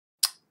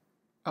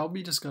I'll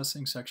be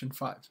discussing Section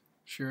 5,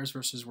 Shares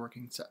versus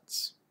Working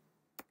Sets.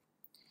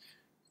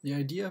 The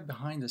idea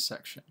behind this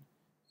section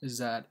is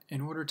that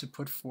in order to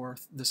put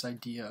forth this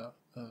idea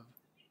of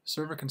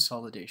server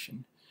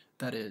consolidation,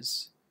 that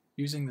is,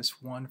 using this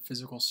one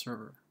physical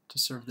server to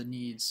serve the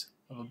needs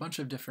of a bunch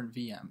of different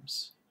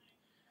VMs,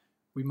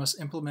 we must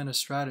implement a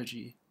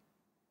strategy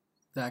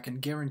that can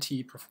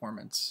guarantee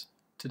performance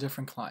to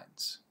different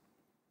clients.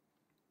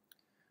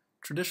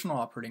 Traditional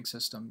operating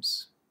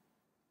systems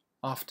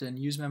often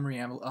use memory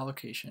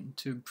allocation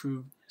to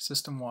improve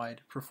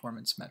system-wide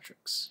performance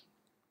metrics.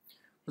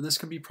 But this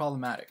can be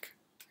problematic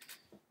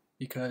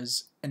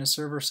because in a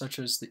server such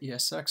as the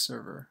ESX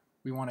server,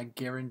 we want to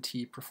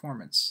guarantee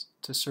performance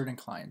to certain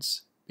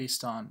clients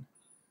based on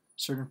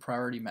certain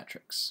priority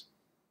metrics.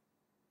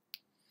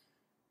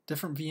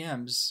 Different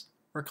VMs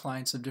or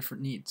clients have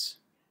different needs.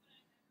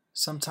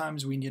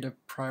 Sometimes we need to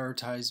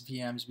prioritize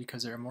VMs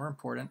because they're more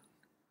important,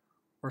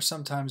 or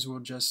sometimes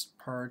we'll just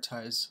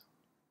prioritize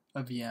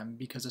a VM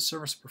because a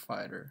service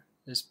provider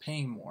is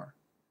paying more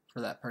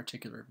for that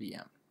particular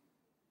VM.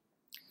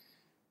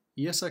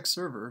 ESX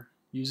server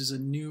uses a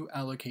new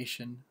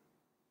allocation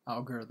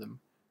algorithm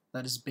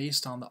that is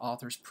based on the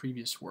author's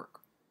previous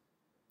work.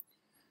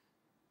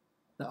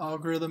 The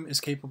algorithm is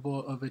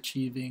capable of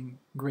achieving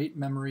great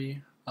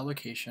memory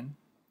allocation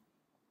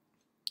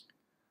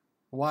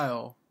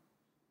while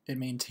it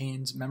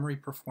maintains memory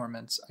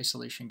performance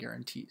isolation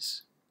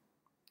guarantees.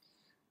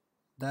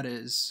 That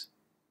is,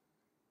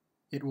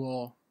 it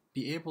will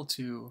be able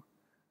to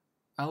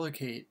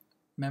allocate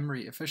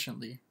memory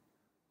efficiently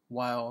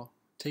while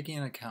taking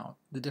into account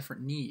the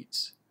different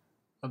needs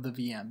of the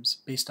VMs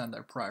based on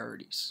their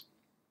priorities.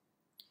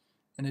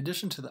 In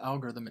addition to the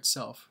algorithm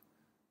itself,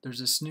 there's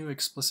this new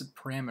explicit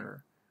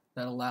parameter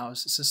that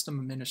allows system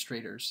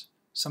administrators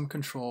some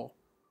control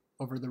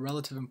over the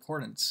relative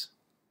importance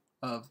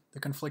of the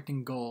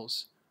conflicting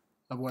goals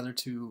of whether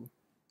to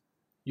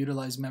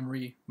utilize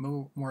memory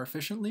more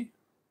efficiently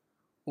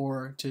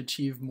or to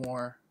achieve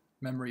more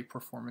memory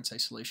performance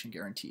isolation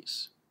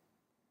guarantees.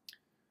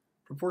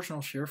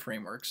 Proportional share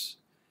frameworks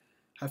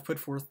have put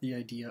forth the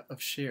idea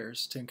of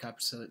shares to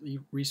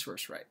encapsulate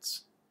resource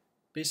rights.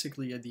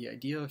 Basically, the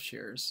idea of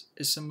shares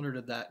is similar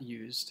to that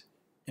used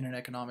in an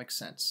economic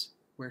sense,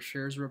 where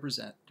shares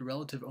represent the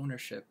relative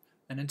ownership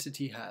an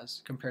entity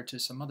has compared to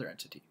some other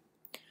entity.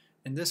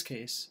 In this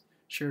case,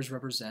 shares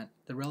represent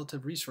the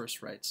relative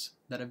resource rights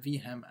that a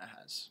VM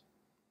has.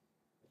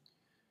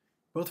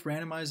 Both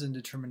randomized and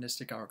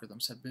deterministic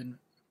algorithms have been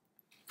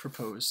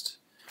proposed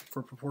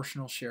for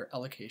proportional share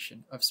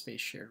allocation of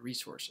space-shared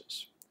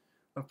resources.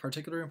 Of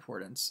particular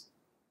importance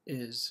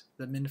is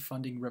the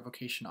min-funding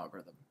revocation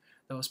algorithm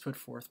that was put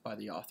forth by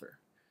the author.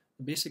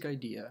 The basic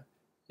idea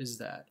is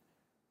that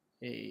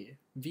a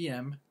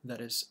VM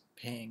that is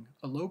paying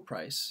a low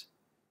price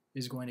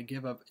is going to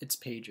give up its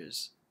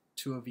pages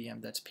to a VM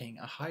that's paying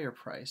a higher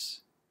price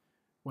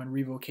when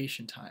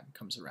revocation time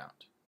comes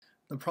around.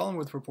 The problem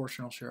with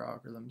proportional share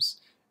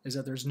algorithms is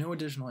that there's no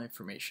additional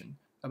information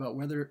about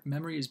whether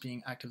memory is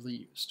being actively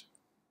used.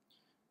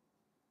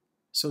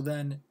 So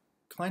then,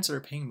 clients that are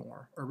paying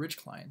more, or rich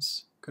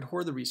clients, could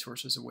hoard the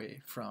resources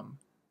away from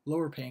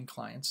lower paying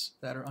clients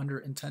that are under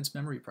intense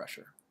memory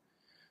pressure.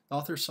 The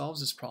author solves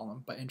this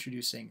problem by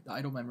introducing the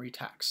idle memory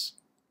tax.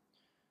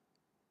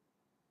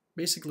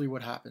 Basically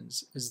what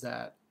happens is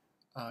that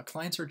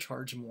clients are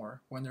charged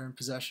more when they're in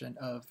possession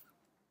of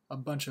a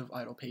bunch of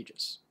idle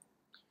pages.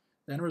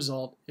 The end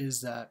result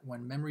is that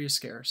when memory is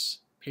scarce,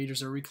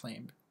 pages are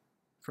reclaimed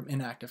from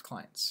inactive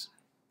clients.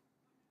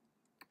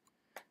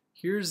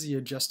 Here's the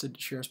adjusted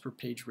shares per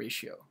page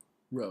ratio,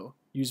 rho,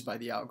 used by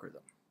the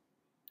algorithm.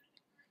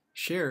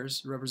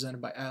 Shares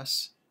represented by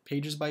S,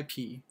 pages by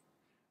P,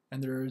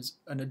 and there's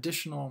an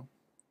additional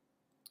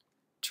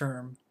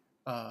term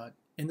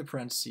in the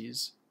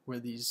parentheses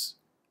with these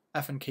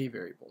F and K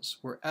variables,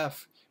 where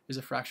F is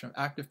a fraction of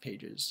active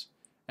pages,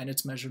 and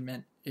its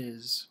measurement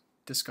is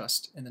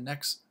discussed in the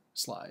next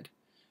slide,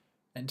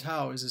 and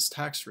tau is its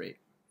tax rate,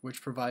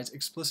 which provides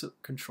explicit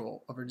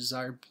control over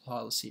desired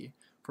policy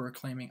for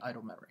reclaiming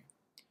idle memory.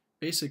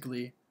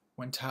 Basically,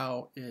 when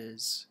tau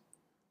is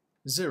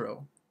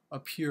 0, a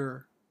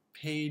pure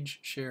page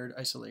shared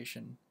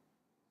isolation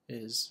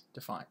is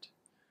defined.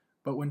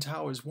 But when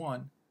tau is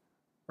 1,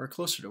 or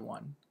closer to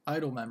 1,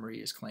 idle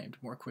memory is claimed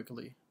more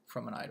quickly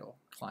from an idle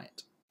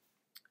client.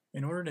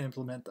 In order to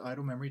implement the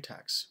idle memory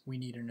tax, we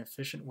need an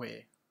efficient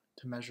way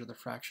to measure the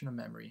fraction of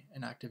memory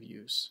in active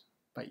use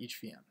by each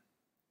VM.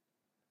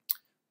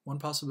 One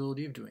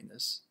possibility of doing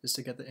this is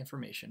to get the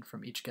information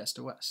from each guest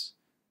OS,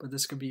 but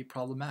this could be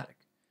problematic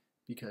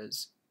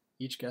because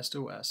each guest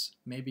OS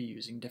may be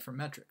using different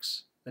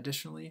metrics.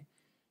 Additionally,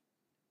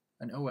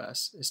 an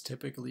OS is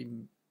typically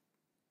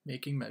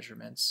making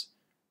measurements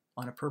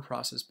on a per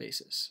process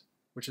basis,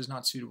 which is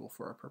not suitable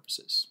for our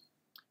purposes.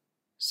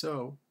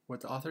 So,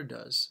 what the author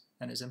does,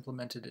 and is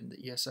implemented in the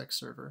ESX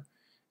server,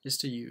 is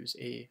to use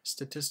a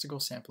statistical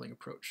sampling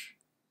approach.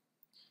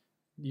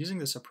 Using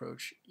this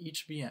approach,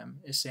 each VM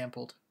is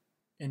sampled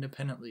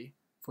independently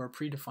for a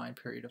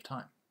predefined period of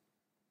time.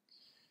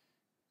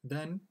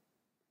 Then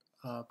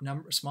a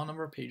small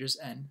number of pages,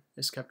 n,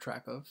 is kept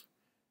track of,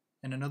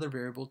 and another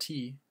variable,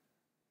 t,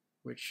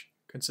 which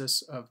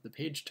consists of the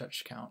page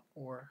touch count,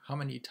 or how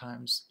many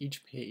times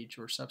each page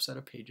or subset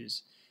of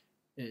pages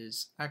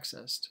is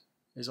accessed,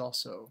 is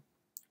also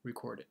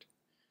recorded.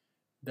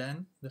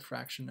 Then the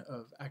fraction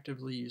of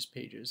actively used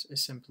pages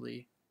is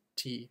simply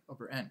t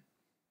over n.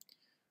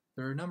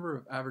 There are a number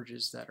of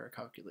averages that are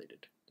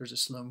calculated. There's a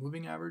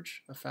slow-moving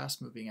average, a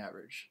fast-moving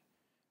average,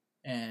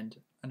 and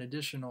an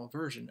additional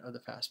version of the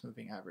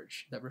fast-moving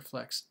average that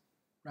reflects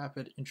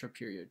rapid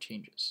intra-period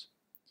changes.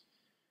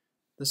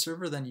 The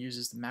server then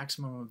uses the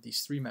maximum of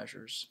these three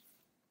measures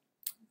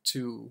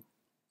to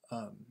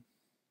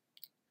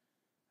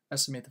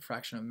estimate the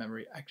fraction of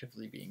memory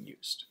actively being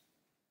used.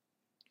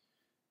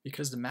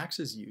 Because the max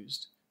is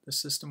used, the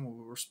system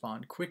will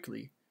respond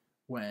quickly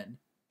when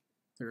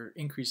there are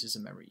increases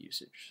in memory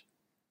usage.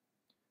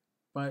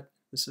 But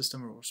the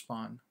system will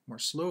respond more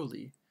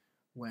slowly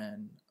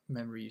when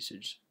memory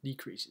usage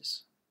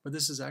decreases. But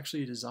this is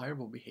actually a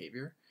desirable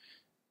behavior,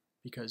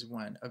 because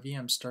when a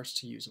VM starts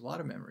to use a lot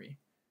of memory,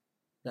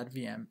 that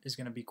VM is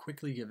going to be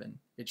quickly given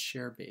its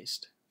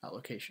share-based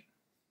allocation.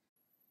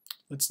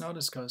 Let's now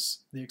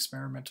discuss the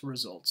experimental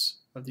results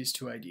of these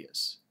two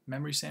ideas,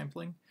 memory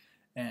sampling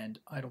and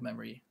idle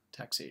memory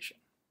taxation.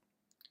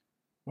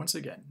 Once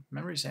again,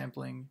 memory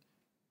sampling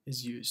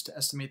is used to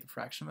estimate the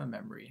fraction of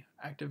memory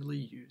actively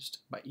used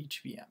by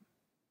each VM.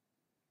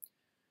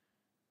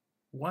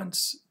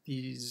 Once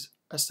these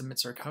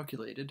estimates are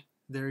calculated,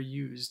 they're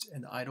used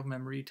in the idle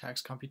memory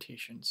tax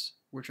computations,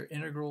 which are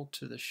integral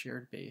to the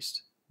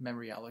shared-based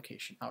memory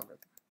allocation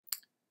algorithm.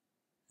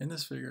 In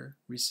this figure,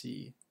 we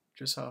see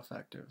just how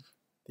effective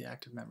the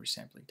active memory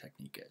sampling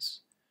technique is.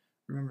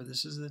 Remember,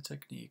 this is the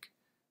technique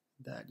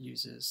that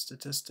uses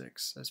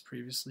statistics, as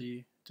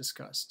previously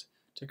discussed,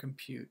 to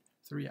compute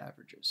three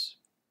averages: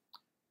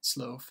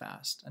 slow,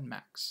 fast, and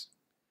max.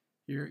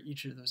 Here,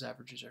 each of those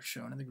averages are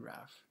shown in the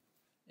graph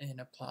in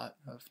a plot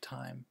of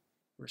time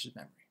versus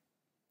memory.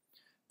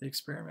 The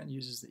experiment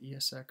uses the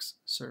ESX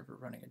server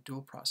running a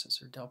dual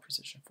processor, Dell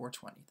Precision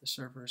 420. The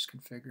server is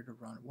configured to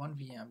run one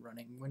VM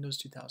running Windows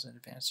 2000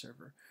 Advanced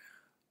Server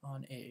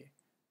on a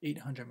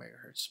 800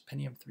 MHz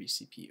Pentium 3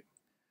 CPU.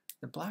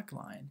 The black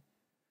line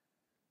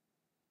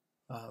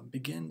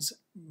begins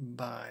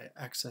by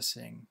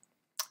accessing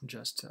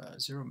just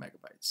 0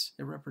 megabytes.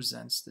 It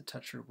represents the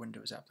Toucher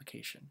Windows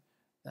application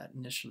that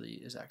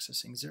initially is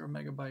accessing 0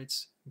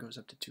 megabytes, goes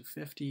up to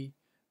 250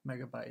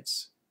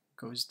 megabytes,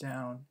 goes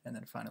down, and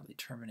then finally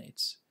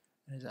terminates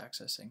and is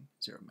accessing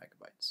 0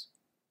 megabytes.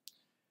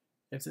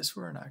 If this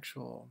were an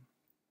actual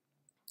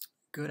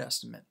good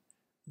estimate,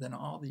 then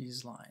all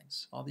these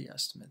lines, all the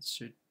estimates,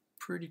 should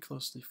pretty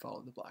closely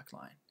follow the black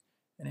line.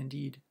 And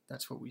indeed,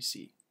 that's what we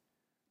see.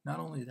 Not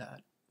only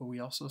that, but we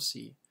also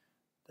see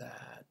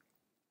that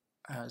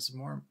as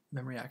more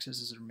memory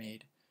accesses are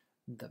made,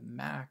 the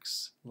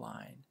max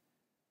line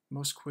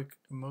most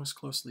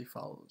closely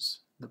follows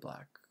the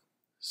black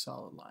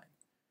solid line,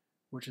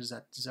 which is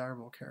that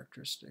desirable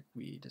characteristic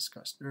we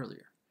discussed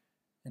earlier.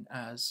 And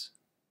as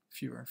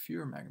fewer and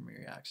fewer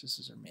memory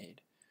accesses are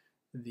made,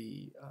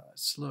 the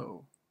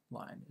slow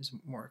line is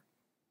more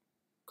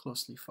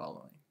closely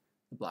following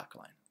the black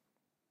line.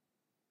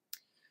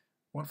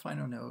 One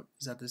final note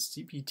is that the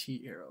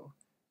CPT arrow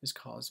is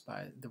caused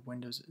by the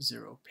Windows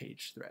 0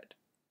 page thread,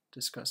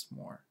 discussed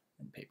more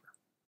in paper.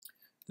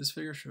 This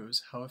figure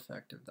shows how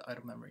effective the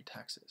idle memory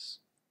tax is.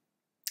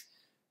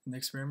 In the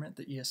experiment,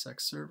 the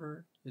ESX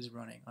server is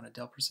running on a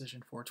Dell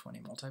Precision 420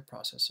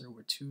 multiprocessor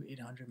with two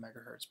 800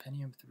 MHz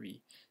Pentium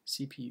 3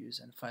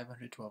 CPUs and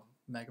 512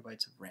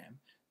 megabytes of RAM,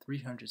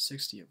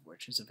 360 of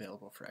which is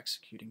available for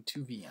executing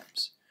two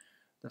VMs.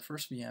 The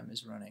first VM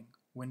is running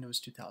Windows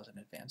 2000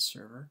 Advanced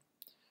Server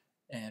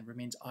and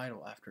remains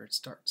idle after it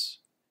starts.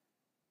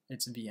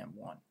 It's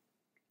VM1.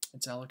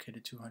 It's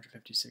allocated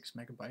 256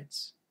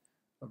 megabytes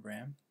of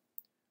RAM,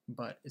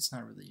 but it's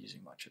not really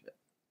using much of it.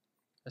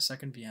 A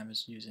second VM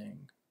is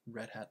using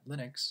Red Hat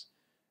Linux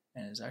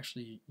and is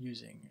actually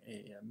using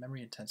a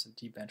memory-intensive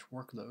dbench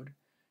workload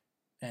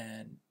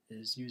and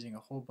is using a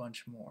whole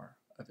bunch more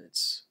of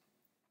its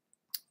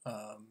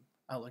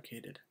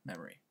allocated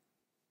memory.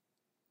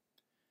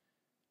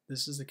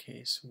 This is the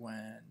case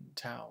when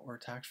tau, or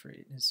tax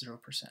rate, is 0%,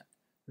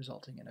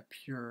 resulting in a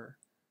pure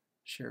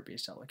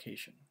share-based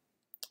allocation.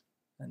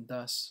 And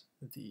thus,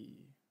 the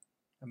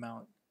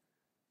amount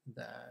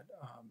that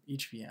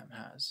each VM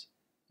has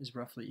is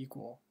roughly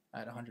equal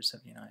at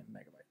 179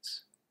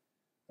 megabytes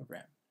of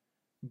RAM.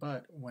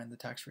 But when the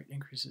tax rate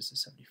increases to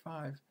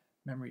 75,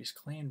 memory is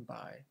claimed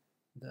by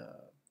the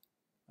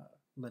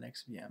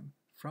Linux VM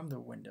from the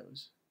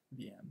Windows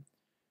VM,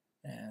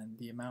 and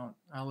the amount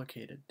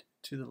allocated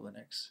to the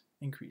Linux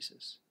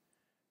increases.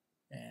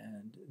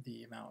 And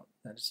the amount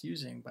that it's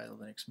using by the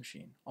Linux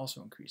machine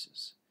also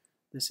increases.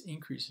 This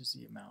increases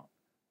the amount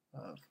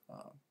of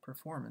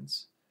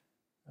performance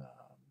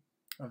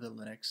of the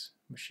Linux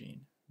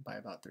machine by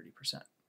about 30%.